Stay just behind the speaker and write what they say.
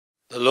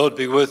The Lord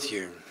be with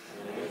you.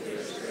 And with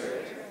your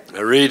spirit.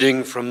 A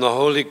reading from the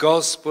Holy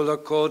Gospel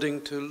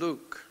according to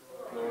Luke.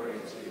 Glory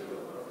to you,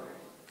 Lord.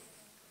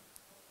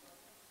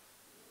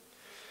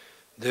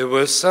 There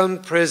were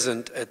some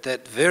present at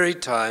that very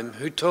time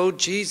who told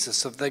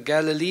Jesus of the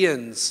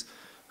Galileans,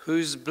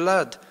 whose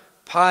blood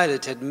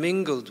Pilate had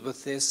mingled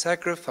with their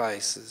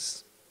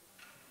sacrifices.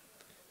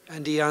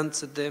 And he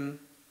answered them,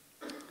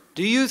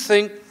 "Do you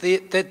think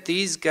that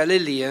these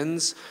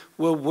Galileans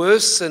were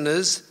worse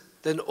sinners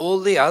than all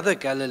the other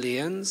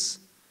Galileans,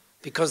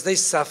 because they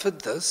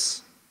suffered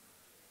this?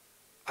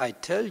 I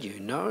tell you,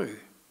 no.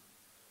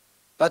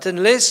 But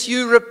unless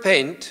you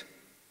repent,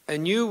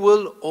 and you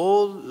will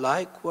all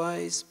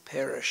likewise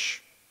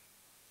perish.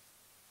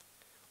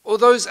 Or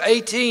those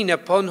 18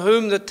 upon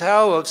whom the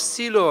tower of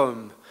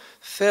Siloam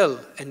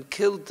fell and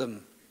killed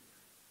them,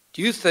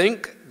 do you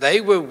think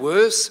they were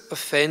worse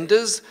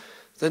offenders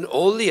than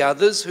all the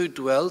others who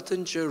dwelt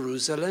in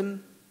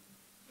Jerusalem?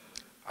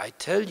 I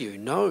tell you,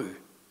 no.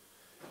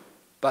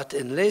 But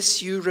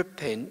unless you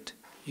repent,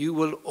 you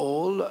will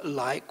all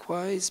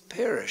likewise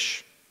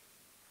perish."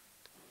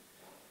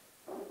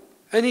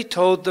 And he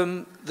told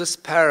them this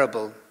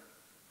parable.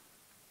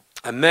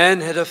 A man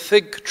had a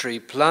fig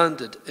tree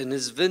planted in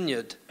his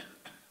vineyard,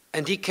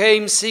 and he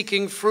came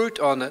seeking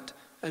fruit on it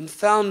and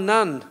found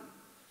none.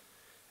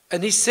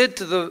 And he said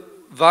to the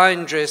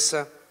vine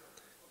dresser,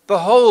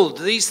 "Behold,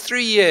 these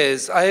 3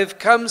 years I have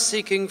come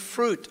seeking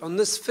fruit on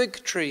this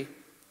fig tree,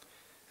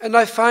 and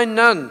I find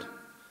none.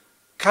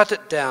 Cut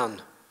it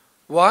down.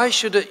 Why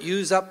should it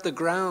use up the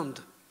ground?"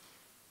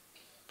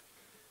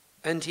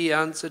 And he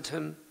answered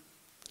him,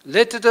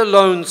 "Let it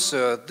alone,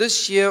 sir,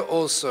 this year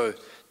also,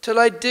 till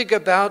I dig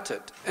about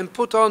it and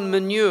put on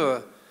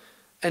manure.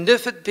 And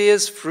if it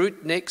bears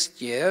fruit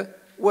next year,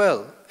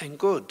 well and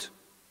good.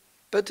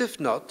 But if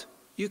not,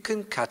 you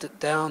can cut it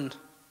down."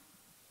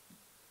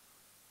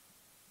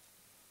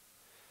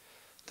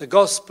 The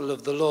Gospel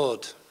of the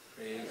Lord.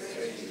 Praise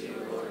to you,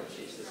 Lord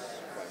Jesus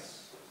Christ.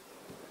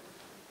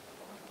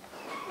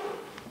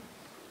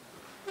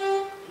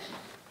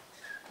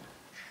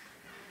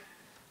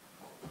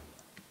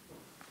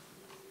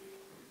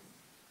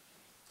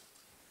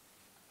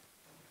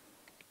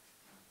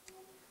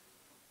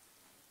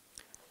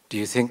 Do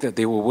you think that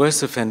they were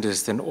worse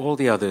offenders than all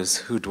the others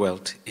who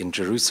dwelt in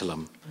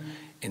Jerusalem?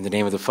 In the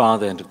name of the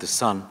Father, and of the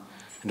Son,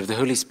 and of the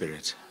Holy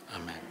Spirit.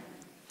 Amen.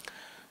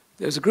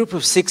 There was a group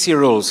of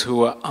 6-year-olds who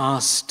were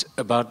asked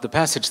about the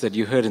passage that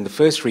you heard in the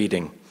first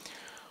reading.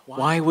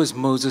 Why was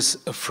Moses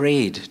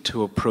afraid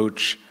to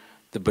approach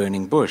the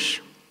burning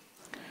bush?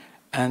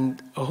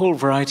 And a whole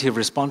variety of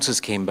responses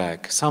came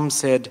back. Some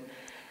said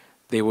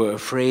they were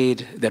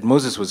afraid, that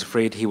Moses was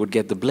afraid he would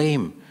get the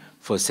blame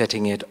for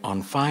setting it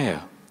on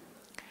fire.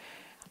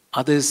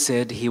 Others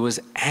said he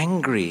was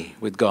angry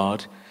with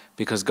God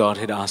because God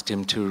had asked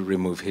him to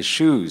remove his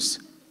shoes.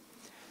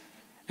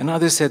 And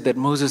others said that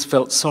Moses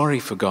felt sorry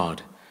for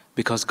God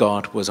because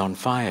God was on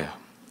fire.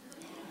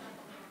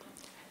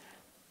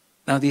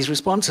 Now, these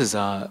responses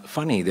are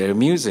funny, they're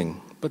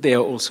amusing, but they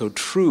are also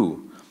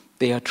true.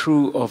 They are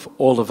true of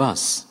all of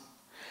us.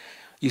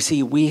 You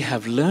see, we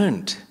have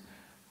learned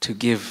to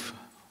give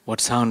what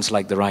sounds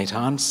like the right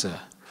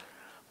answer.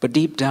 But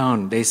deep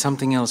down, there's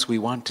something else we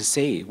want to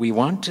say. We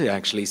want to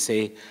actually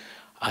say,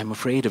 I'm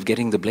afraid of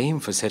getting the blame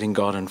for setting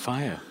God on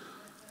fire.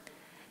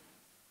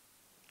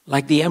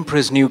 Like the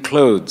emperor's new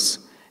clothes,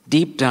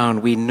 deep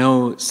down we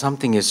know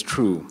something is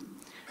true,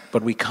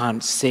 but we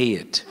can't say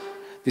it.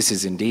 This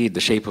is indeed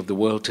the shape of the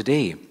world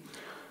today.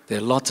 There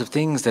are lots of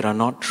things that are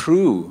not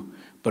true,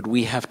 but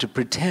we have to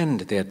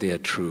pretend that they are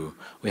true.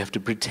 We have to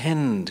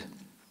pretend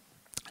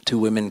 2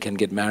 women can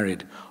get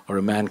married or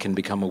a man can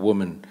become a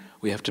woman.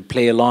 We have to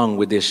play along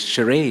with this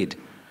charade,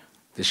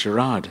 the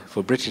charade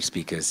for British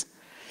speakers.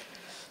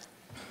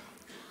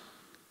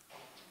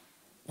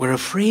 We're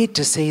afraid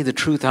to say the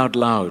truth out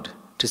loud,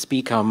 to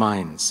speak our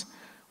minds.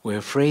 We're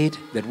afraid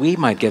that we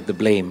might get the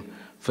blame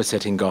for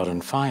setting God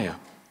on fire.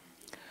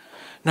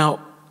 Now,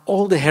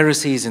 all the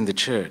heresies in the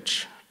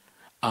church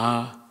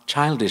are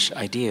childish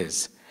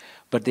ideas,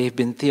 but they've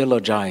been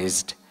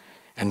theologized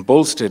and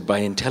bolstered by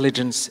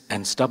intelligence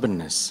and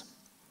stubbornness.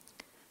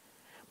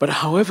 But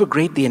however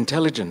great the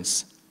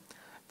intelligence,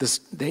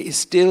 there is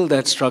still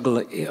that struggle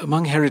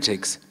among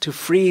heretics to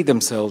free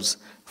themselves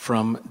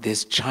from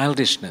this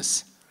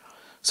childishness.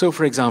 So,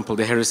 for example,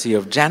 the heresy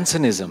of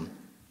Jansenism,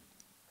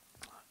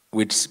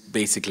 which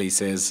basically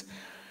says,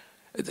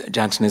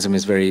 Jansenism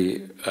is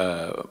very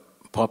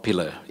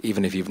popular,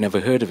 even if you've never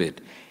heard of it.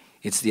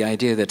 It's the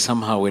idea that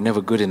somehow we're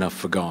never good enough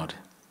for God.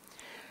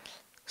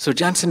 So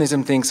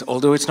Jansenism thinks,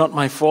 although it's not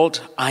my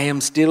fault, I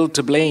am still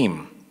to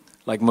blame,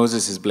 like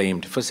Moses is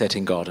blamed for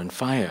setting God on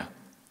fire.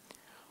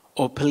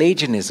 Or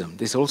Pelagianism,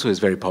 this also is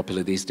very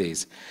popular these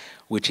days,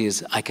 which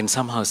is, I can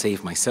somehow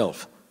save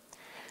myself.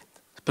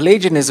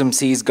 Pelagianism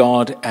sees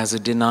God as a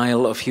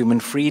denial of human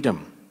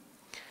freedom,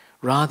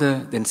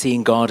 rather than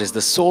seeing God as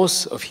the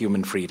source of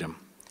human freedom.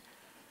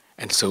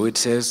 And so it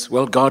says,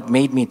 well, God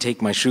made me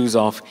take my shoes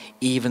off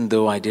even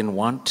though I didn't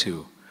want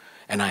to.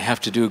 and I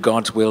have to do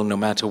God's will no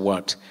matter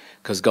what,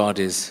 because God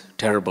is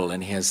terrible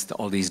and he has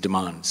all these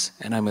demands,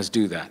 and I must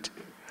do that.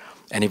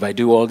 And if I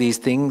do all these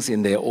things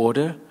in their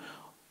order,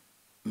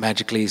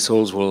 magically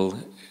souls will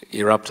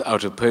erupt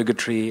out of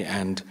purgatory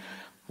and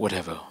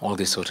whatever, all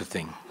this sort of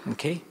thing.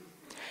 Okay?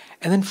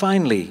 And then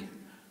finally,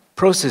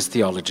 process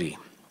theology.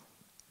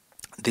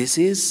 This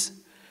is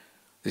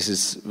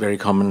very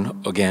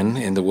common again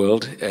in the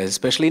world,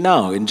 especially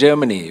now in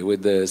Germany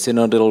with the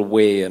synodal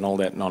way and all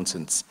that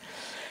nonsense.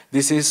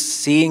 This is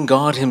seeing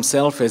God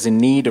himself as in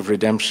need of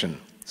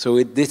redemption.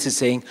 So this is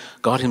saying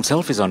God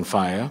himself is on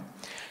fire,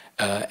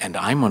 and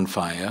I'm on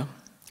fire,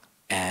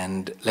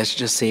 and let's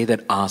just say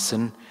that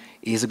arson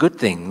is a good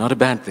thing, not a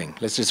bad thing.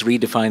 Let's just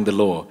redefine the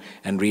law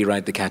and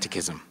rewrite the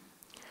catechism.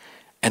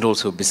 And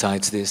also,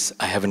 besides this,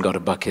 I haven't got a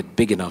bucket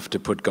big enough to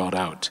put God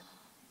out.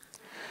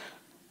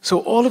 So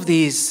all of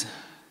these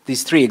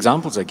three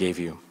examples I gave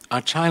you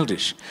are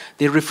childish.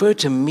 They refer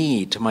to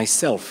me, to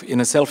myself, in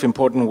a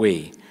self-important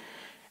way.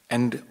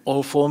 And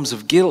all forms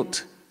of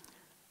guilt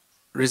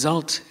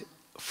result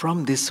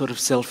from this sort of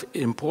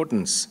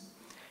self-importance.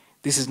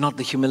 This is not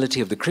the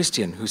humility of the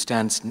Christian who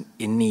stands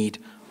in need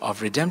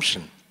of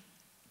redemption.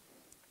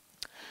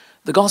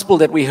 The gospel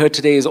that we heard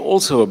today is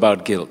also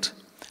about guilt.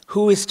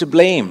 Who is to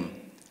blame?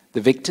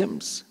 The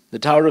victims, the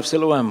Tower of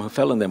Siloam who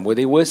fell on them. Were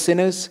they worse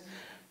sinners?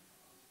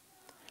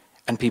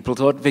 And people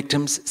thought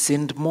victims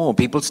sinned more.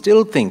 People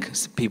still think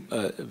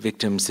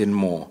victims sin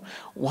more.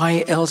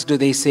 Why else do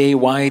they say,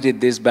 why did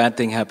this bad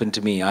thing happen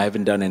to me? I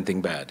haven't done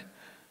anything bad.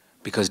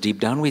 Because deep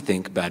down we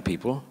think bad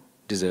people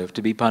deserve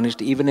to be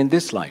punished even in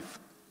this life.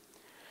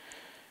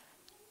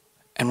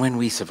 And when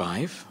we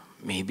survive,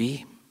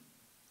 maybe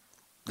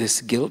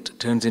this guilt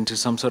turns into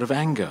some sort of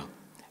anger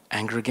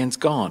against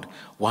God.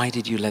 Why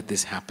did you let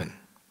this happen?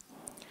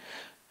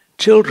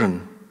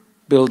 Children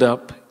build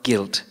up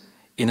guilt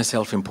in a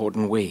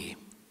self-important way.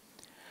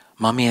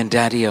 Mommy and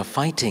Daddy are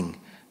fighting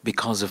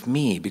because of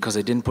me, because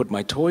I didn't put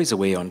my toys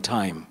away on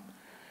time.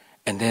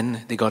 And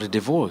then they got a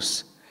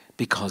divorce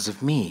because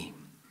of me.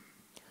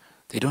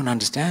 They don't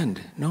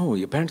understand. No,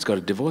 your parents got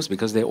a divorce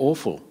because they're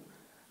awful.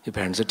 Your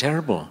parents are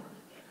terrible.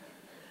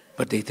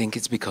 But they think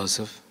it's because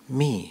of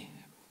me.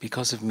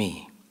 Because of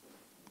me.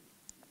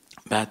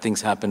 Bad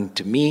things happen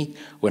to me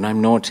when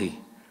I'm naughty.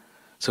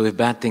 So if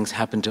bad things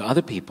happen to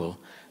other people,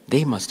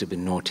 they must have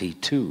been naughty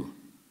too.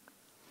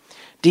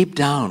 Deep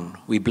down,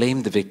 we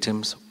blame the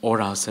victims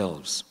or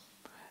ourselves.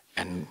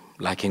 And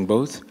lacking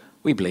both,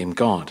 we blame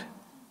God.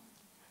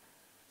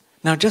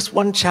 Now, just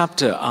one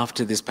chapter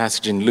after this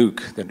passage in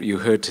Luke that you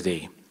heard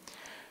today,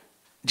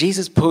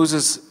 Jesus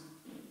poses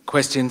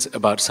questions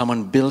about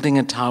someone building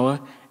a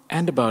tower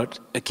and about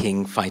a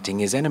king fighting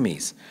his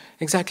enemies.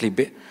 Exactly,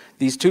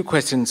 these two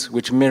questions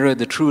which mirror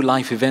the true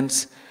life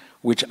events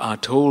which are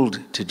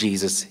told to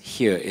Jesus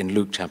here in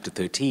Luke chapter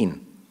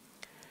 13.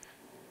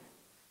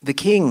 The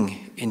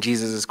king in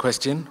Jesus'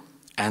 question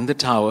and the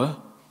tower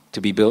to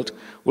be built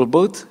will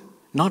both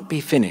not be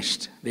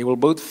finished. They will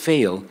both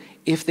fail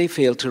if they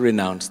fail to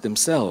renounce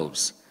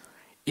themselves,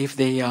 if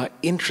they are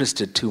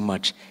interested too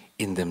much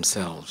in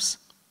themselves.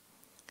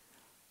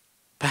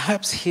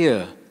 Perhaps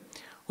here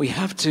we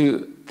have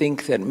to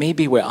think that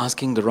maybe we're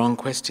asking the wrong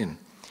question.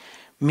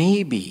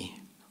 Maybe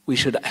we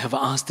should have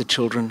asked the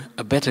children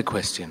a better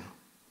question.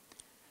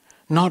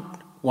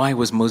 Not why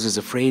was Moses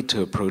afraid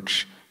to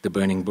approach the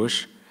burning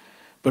bush,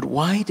 but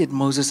why did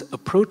Moses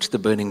approach the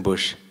burning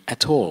bush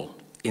at all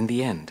in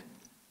the end?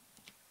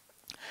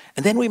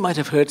 And then we might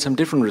have heard some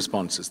different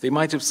responses. They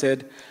might have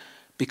said,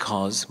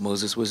 because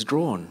Moses was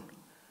drawn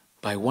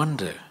by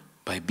wonder,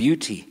 by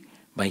beauty,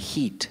 by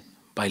heat,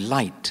 by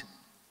light.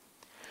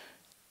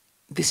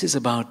 This is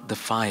about the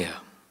fire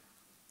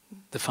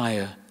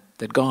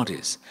that God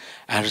is.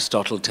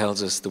 Aristotle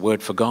tells us the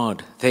word for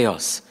God,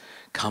 theos,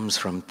 comes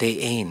from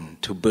theein,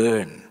 to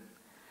burn.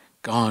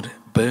 God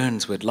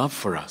burns with love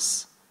for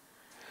us.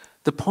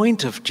 The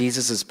point of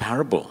Jesus'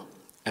 parable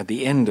at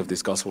the end of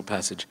this gospel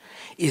passage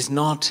is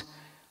not,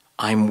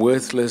 I'm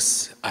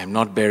worthless, I'm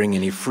not bearing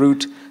any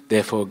fruit,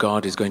 therefore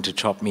God is going to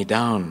chop me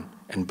down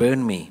and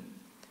burn me.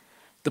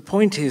 The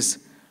point is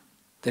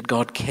that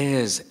God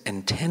cares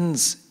and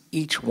tends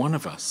each one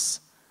of us.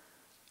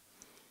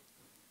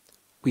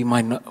 We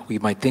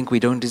might think we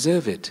don't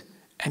deserve it,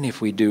 and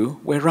if we do,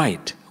 we're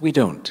right, we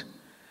don't.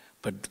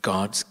 But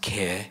God's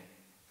care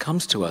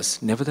comes to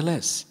us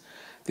nevertheless.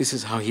 This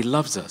is how he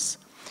loves us.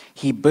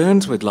 He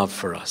burns with love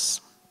for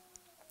us.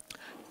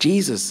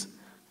 Jesus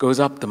goes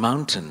up the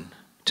mountain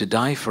to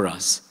die for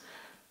us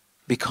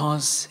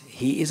because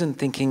he isn't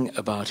thinking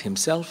about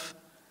himself,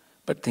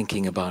 but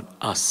thinking about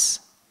us.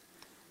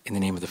 In the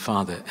name of the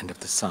Father, and of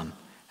the Son,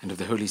 and of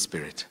the Holy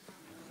Spirit.